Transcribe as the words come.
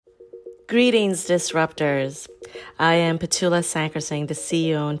Greetings, disruptors. I am Petula Sankersing, the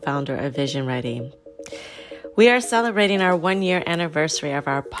CEO and founder of Vision Ready. We are celebrating our 1-year anniversary of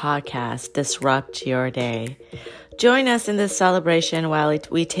our podcast, Disrupt Your Day. Join us in this celebration while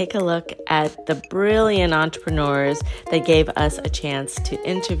we take a look at the brilliant entrepreneurs that gave us a chance to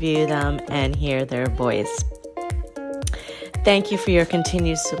interview them and hear their voice. Thank you for your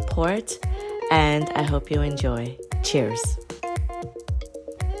continued support, and I hope you enjoy. Cheers.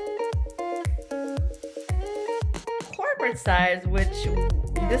 Corporate side, which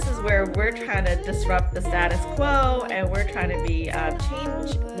this is where we're trying to disrupt the status quo and we're trying to be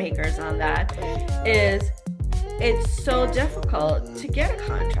change makers on that, is it's so difficult to get a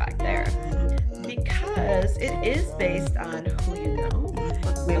contract there because it is based on who you know.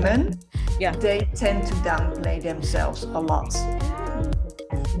 Women, they tend to downplay themselves a lot.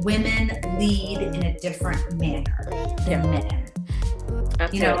 Women lead in a different manner than men.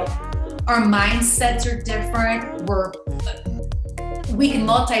 Absolutely. You know, our mindsets are different. We can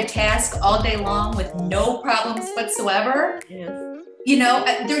multitask all day long with no problems whatsoever. Yes. You know,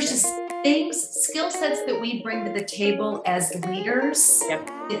 there's just skill sets that we bring to the table as leaders. Yep.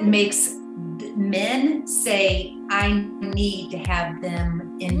 It makes men say, I need to have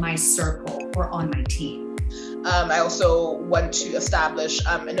them in my circle or on my team. I also want to establish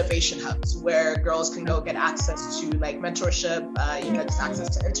innovation hubs where girls can go get access to like mentorship, just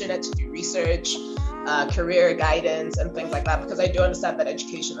access to internet to do research, career guidance and things like that, because I do understand that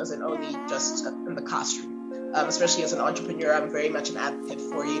education isn't only just in the classroom. Especially as an entrepreneur, I'm very much an advocate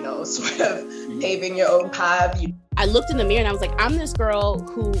for, sort of paving your own path. I looked in the mirror and I was like, I'm this girl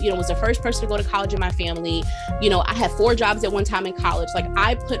who, was the first person to go to college in my family. I had 4 jobs at one time in college. Like,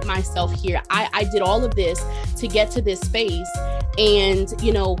 I put myself here. I did all of this to get to this space. And,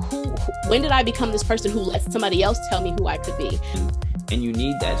 when did I become this person who let somebody else tell me who I could be? And you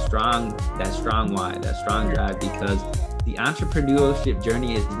need that strong why, that strong drive, because the entrepreneurship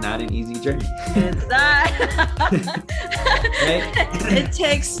journey is not an easy journey. It's not. Right? It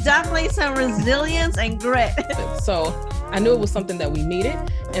takes definitely some resilience and grit. So I knew it was something that we needed,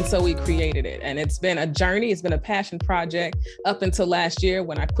 and so we created it. And it's been a journey. It's been a passion project up until last year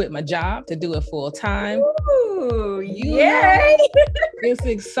when I quit my job to do it full time. Ooh, yay! It's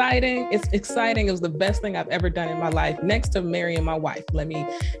exciting. It's exciting. It was the best thing I've ever done in my life, next to marrying my wife. Let me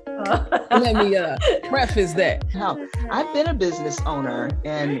preface that. I've been a business owner,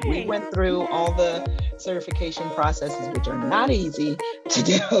 and we went through all the certification processes, which are not easy to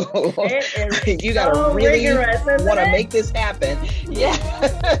do. You gotta really want to make this happen. Yeah.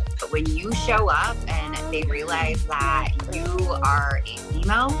 When you show up and they realize that you are a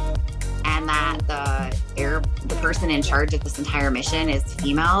female and that the person in charge of this entire mission is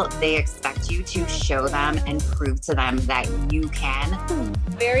female, they expect you to show them and prove to them that you can.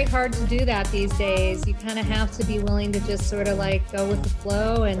 Very hard to do that these days. You kind of have to be willing to just sort of like go with the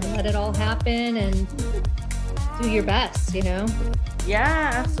flow and let it all happen and do your best,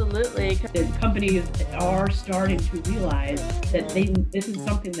 Yeah, absolutely. The companies are starting to realize that this is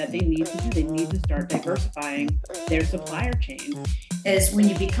something that they need to do. They need to start diversifying their supplier chain. Is when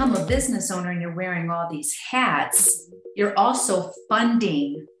you become a business owner and you're wearing all these hats, you're also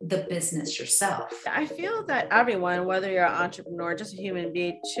funding the business yourself. I feel that everyone, whether you're an entrepreneur, just a human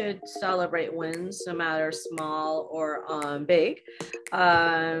being, should celebrate wins, no matter small or big.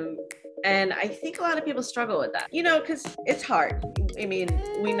 And I think a lot of people struggle with that, because it's hard. I mean,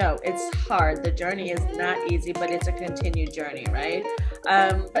 we know it's hard. The journey is not easy, but it's a continued journey, right?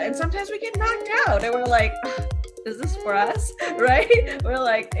 And sometimes we get knocked out and we're like, is this for us, right? We're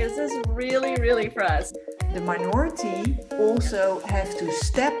like, is this really, really for us? The minority also have to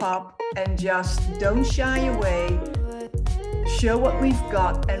step up and just don't shy away, show what we've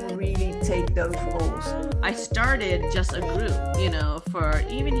got, and really take those roles. I started just a group, for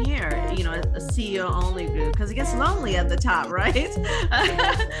even here, a CEO only group, because it gets lonely at the top, right?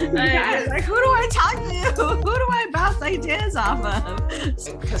 Like, who do I talk to? Who do I bounce ideas off of?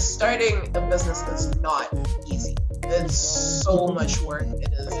 Because starting a business is not easy. It's so much work.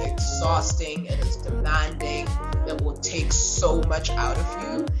 It is exhausting. It is demanding. It will take so much out of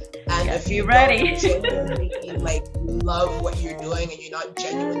you. And if you ready, genuinely love what you're doing and you're not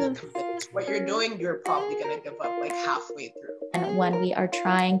genuinely committed to what you're doing, you're probably going to give up halfway through. And when we are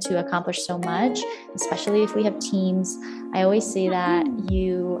trying to accomplish so much, especially if we have teams, I always say that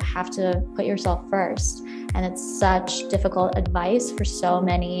you have to put yourself first. And it's such difficult advice for so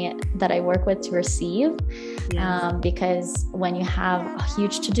many that I work with to receive. Because when you have a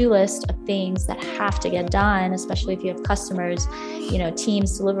huge to-do list of things that have to get done, especially if you have customers,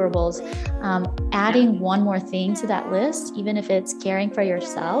 teams, deliverables, adding one more thing to that list, even if it's caring for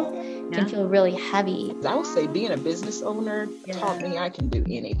yourself, can feel really heavy. I would say being a business owner taught me I can do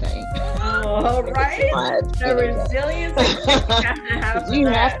anything. Oh, right? The resilience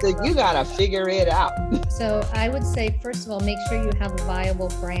you gotta figure it out. So I would say, first of all, make sure you have a viable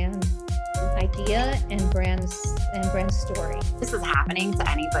brand idea and brand story. This is happening to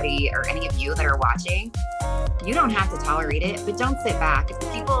anybody or any of you that are watching. You don't have to tolerate it, but don't sit back. If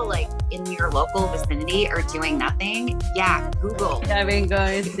people like in your local vicinity are doing nothing, Google. I've been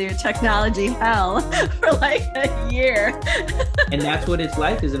going through technology hell for like a year. And that's what it's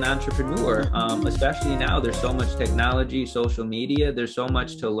like as an entrepreneur, especially now. There's so much technology, social media, there's so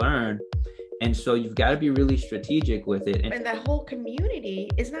much to learn. And so you've got to be really strategic with it. And that whole community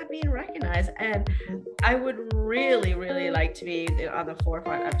is not being recognized. And I would really, really like to be on the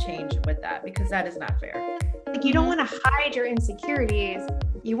forefront of change with that, because that is not fair. Like, you don't want to hide your insecurities.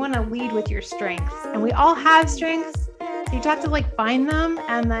 You want to lead with your strengths. And we all have strengths. So you just have to like find them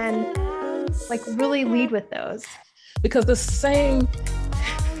and then like really lead with those. Because the same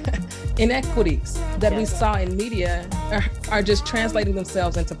inequities that we saw in media are just translating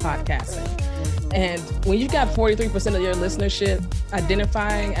themselves into podcasting. And when you've got 43% of your listenership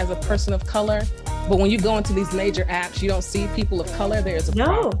identifying as a person of color, but when you go into these major apps, you don't see people of color, there's a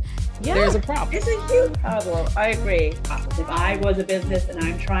problem. Yeah, there's a problem. It's a huge problem. I agree. If I was a business and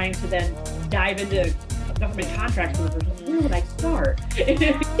I'm trying to then dive into government contracts for the person, where would I start?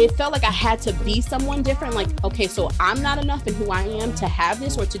 It felt like I had to be someone different. Like, okay, so I'm not enough in who I am to have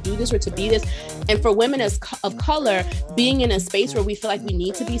this or to do this or to be this. And for women of color, being in a space where we feel like we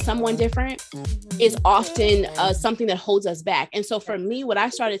need to be someone different is often something that holds us back. And so for me, what I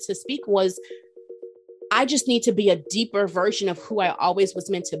started to speak was, I just need to be a deeper version of who I always was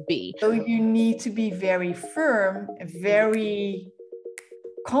meant to be. So you need to be very firm, very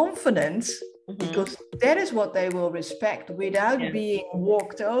confident, because that is what they will respect, without being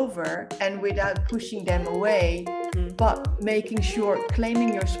walked over and without pushing them away, but making sure,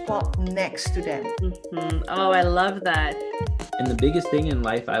 claiming your spot next to them. Oh, I love that. And the biggest thing in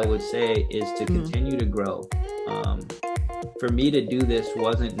life, I would say, is to continue to grow. For me to do this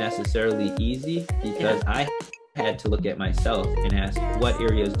wasn't necessarily easy, because I had to look at myself and ask, what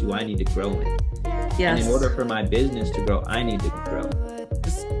areas do I need to grow in? And in order for my business to grow, I need to grow.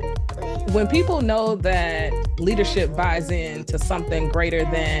 When people know that leadership buys into something greater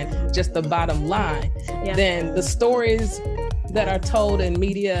than just the bottom line, then the stories that are told in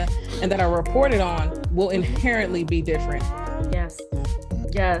media and that are reported on will inherently be different.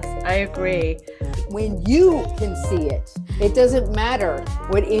 Yes, I agree. When you can see it, it doesn't matter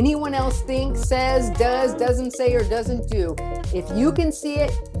what anyone else thinks, says, does, doesn't say, or doesn't do. If you can see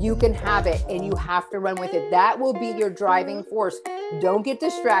it, you can have it, and you have to run with it. That will be your driving force. Don't get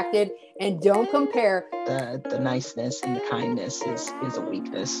distracted and don't compare. The niceness and the kindness is a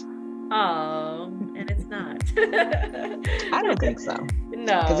weakness. Oh, and it's not. I don't think so.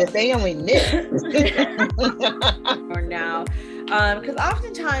 No. Because if they only knew. Or now. Because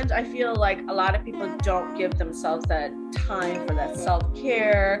oftentimes I feel like a lot of people don't give themselves that time for that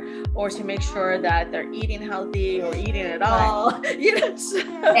self-care, or to make sure that they're eating healthy or eating at all. You know, that's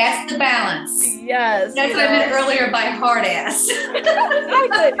the balance. Yes. That's what I meant earlier by hard ass.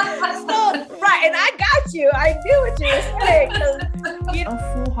 Exactly. So, right, and I got you. I knew what you were saying.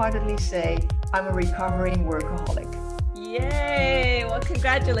 I'll full-heartedly say I'm a recovering workaholic. Yay! Well,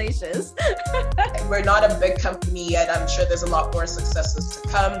 congratulations. We're not a big company yet. I'm sure there's a lot more successes to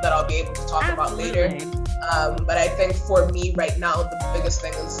come that I'll be able to talk about later. But I think for me right now, the biggest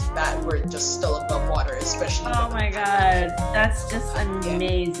thing is that we're just still above water, especially. Oh my God, that's just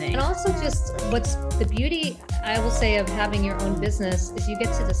amazing. And also just what's the beauty, I will say, of having your own business is you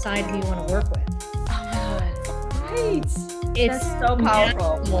get to decide who you want to work with. Oh my God, right. It's That's so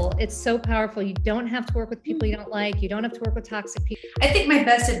powerful. Natural. It's so powerful. You don't have to work with people you don't like. You don't have to work with toxic people. I think my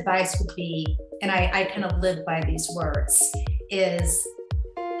best advice would be, and I kind of live by these words, is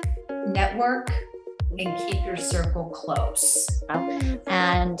network and keep your circle close.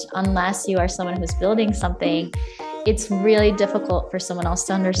 And unless you are someone who's building something, it's really difficult for someone else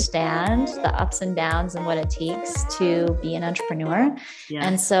to understand the ups and downs and what it takes to be an entrepreneur. Yes.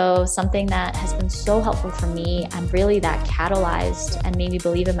 And so something that has been so helpful for me and really that catalyzed and made me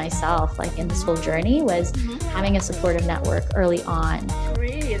believe in myself, like in this whole journey, was having a supportive network early on.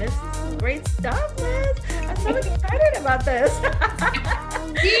 Great, this is great stuff, Liz. I'm so excited about this.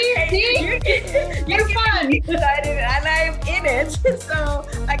 You're fun. Excited, and I'm in it. So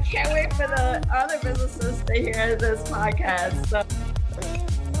I can't wait for the other businesses to hear this podcast. So